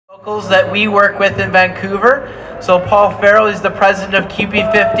that we work with in Vancouver. So Paul Farrell is the president of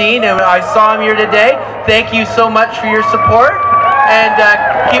CUPE 15, and I saw him here today. Thank you so much for your support. And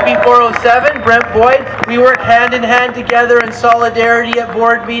CUPE 407, Brent Boyd, we work hand in hand together in solidarity at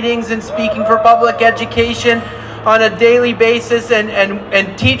board meetings and speaking for public education on a daily basis,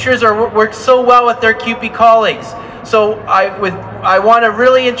 and teachers work so well with their CUPE colleagues. So I want to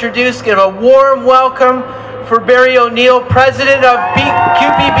really give a warm welcome for Barry O'Neill, president of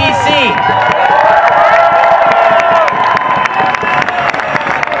CUPE BC.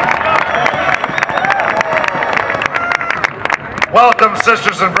 Welcome,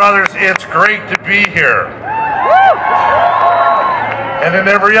 sisters and brothers. It's great to be here. And in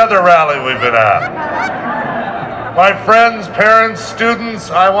every other rally we've been at. My friends, parents, students,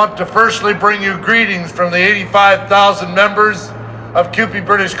 I want to firstly bring you greetings from the 85,000 members of CUPE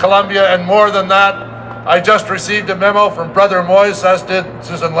British Columbia, and more than that, I just received a memo from Brother Moyes, as did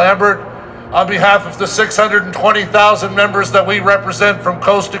Susan Lambert, on behalf of the 620,000 members that we represent from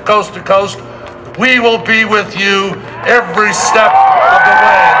coast to coast to coast. We will be with you every step of the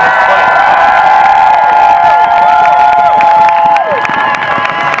way in this fight.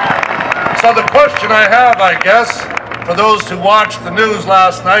 So the question I have, I guess, for those who watched the news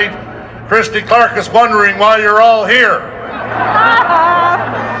last night, Christy Clark is wondering why you're all here.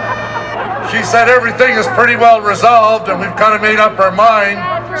 She said everything is pretty well resolved and we've kind of made up our mind,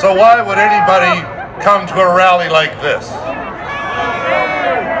 so why would anybody come to a rally like this?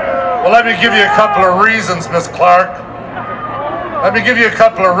 Well, let me give you a couple of reasons, Miss Clark. Let me give you a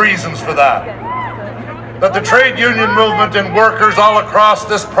couple of reasons for that. That the trade union movement and workers all across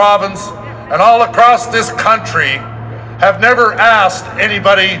this province and all across this country have never asked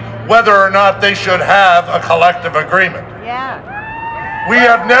anybody whether or not they should have a collective agreement. Yeah. We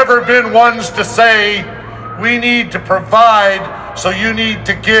have never been ones to say, we need to provide, so you need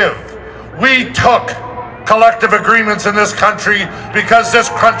to give. We took collective agreements in this country because this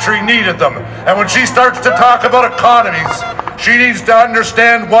country needed them. And when she starts to talk about economies, she needs to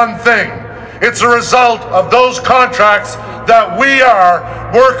understand one thing. It's a result of those contracts that we are,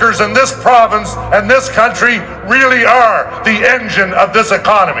 workers in this province and this country, really are the engine of this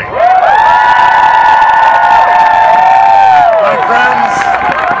economy.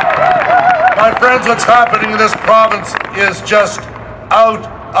 My friends, what's happening in this province is just out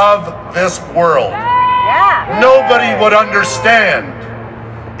of this world. Yeah. Nobody would understand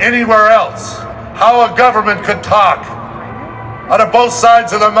anywhere else how a government could talk out of both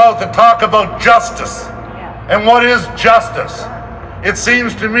sides of the mouth and talk about justice. And what is justice? It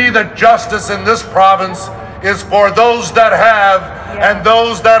seems to me that justice in this province is for those that have, and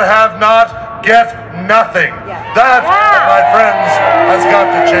those that have not get nothing. That, my friends, has got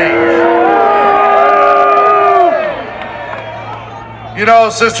to change. You know,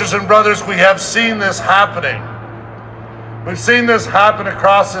 sisters and brothers, we have seen this happening. We've seen this happen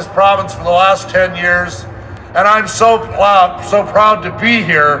across this province for the last 10 years, and I'm so proud to be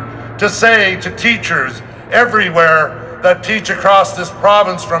here to say to teachers everywhere that teach across this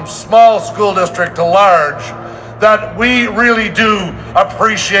province, from small school district to large, that we really do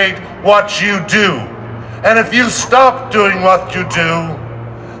appreciate what you do. And if you stop doing what you do,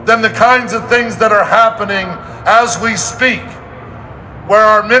 then the kinds of things that are happening as we speak, where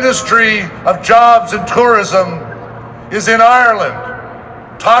our Ministry of Jobs and Tourism is in Ireland,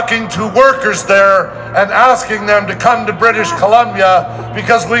 talking to workers there and asking them to come to British Columbia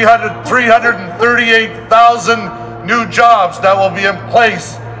because we had 338,000 new jobs that will be in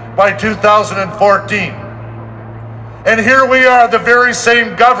place by 2014. And here we are, the very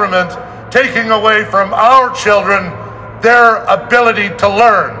same government, taking away from our children their ability to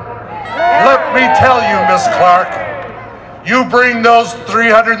learn. Let me tell you, Miss Clark, you bring those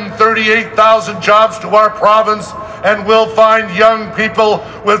 338,000 jobs to our province and we'll find young people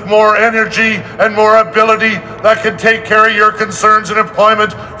with more energy and more ability that can take care of your concerns and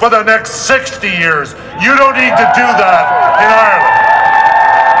employment for the next 60 years. You don't need to do that in Ireland.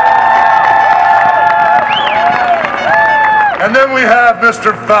 And then we have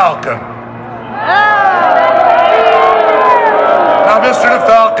Mr. Falcon. Now, Mr.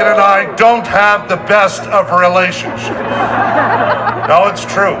 Falcon and I don't have the best of relationships. No, it's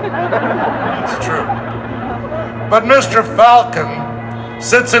true. It's true. But Mr. Falcon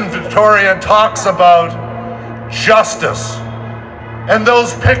sits in Victoria and talks about justice and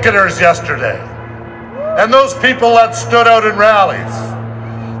those picketers yesterday and those people that stood out in rallies,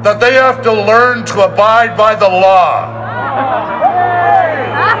 that they have to learn to abide by the law.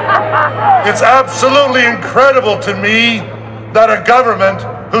 It's absolutely incredible to me that a government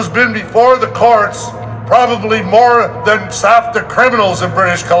who's been before the courts probably more than SAFTA criminals in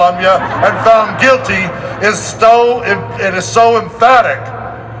British Columbia and found guilty, is so emphatic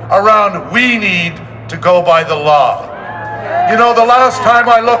around we need to go by the law. You know, the last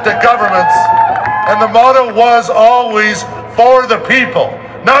time I looked at governments, and the motto was always for the people,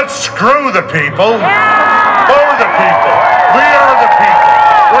 not screw the people, for the people. We are the people.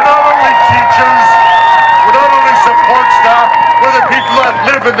 We're not only teachers, we're not only support staff, we're the people that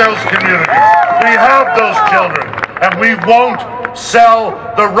live in those communities. We have those children, and we won't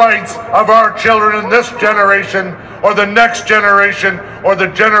sell the rights of our children in this generation or the next generation or the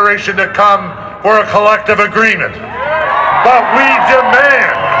generation to come for a collective agreement. But we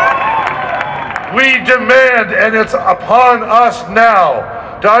demand, and it's upon us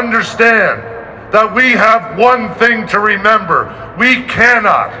now to understand that we have one thing to remember. We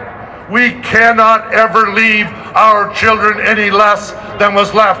cannot ever leave our children any less than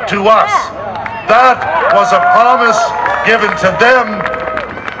was left to us. That was a promise given to them,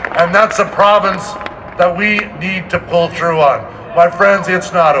 and that's a province that we need to pull through on. My friends,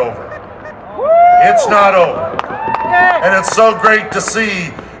 it's not over. It's not over. And it's so great to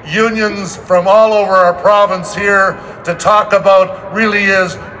see unions from all over our province here to talk about really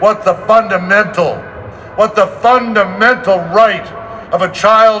is what the fundamental right of a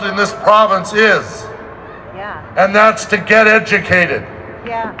child in this province is. And that's to get educated.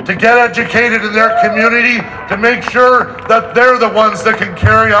 To get educated in their community, to make sure that they're the ones that can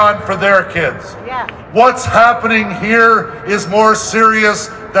carry on for their kids. What's happening here is more serious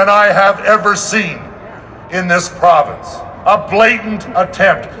than I have ever seen in this province. A blatant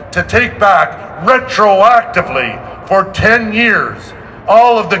attempt to take back retroactively for 10 years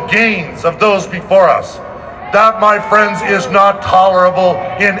all of the gains of those before us. That, my friends, is not tolerable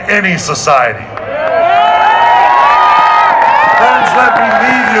in any society. Friends, let me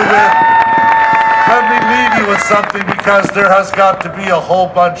leave you with something, because there has got to be a whole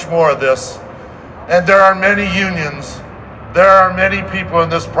bunch more of this. And there are many unions, there are many people in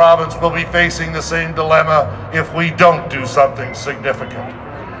this province will be facing the same dilemma if we don't do something significant.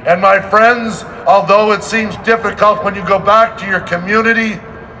 And my friends, although it seems difficult when you go back to your community,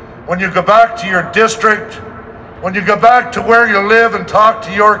 when you go back to your district, when you go back to where you live and talk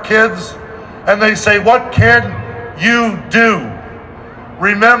to your kids, and they say, what can you do?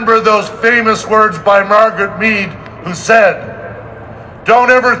 Remember those famous words by Margaret Mead, who said,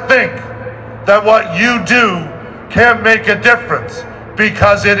 don't ever think that what you do can't make a difference,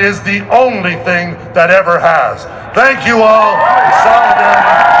 because it is the only thing that ever has. Thank you all.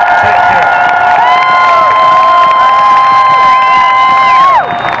 Solidarity.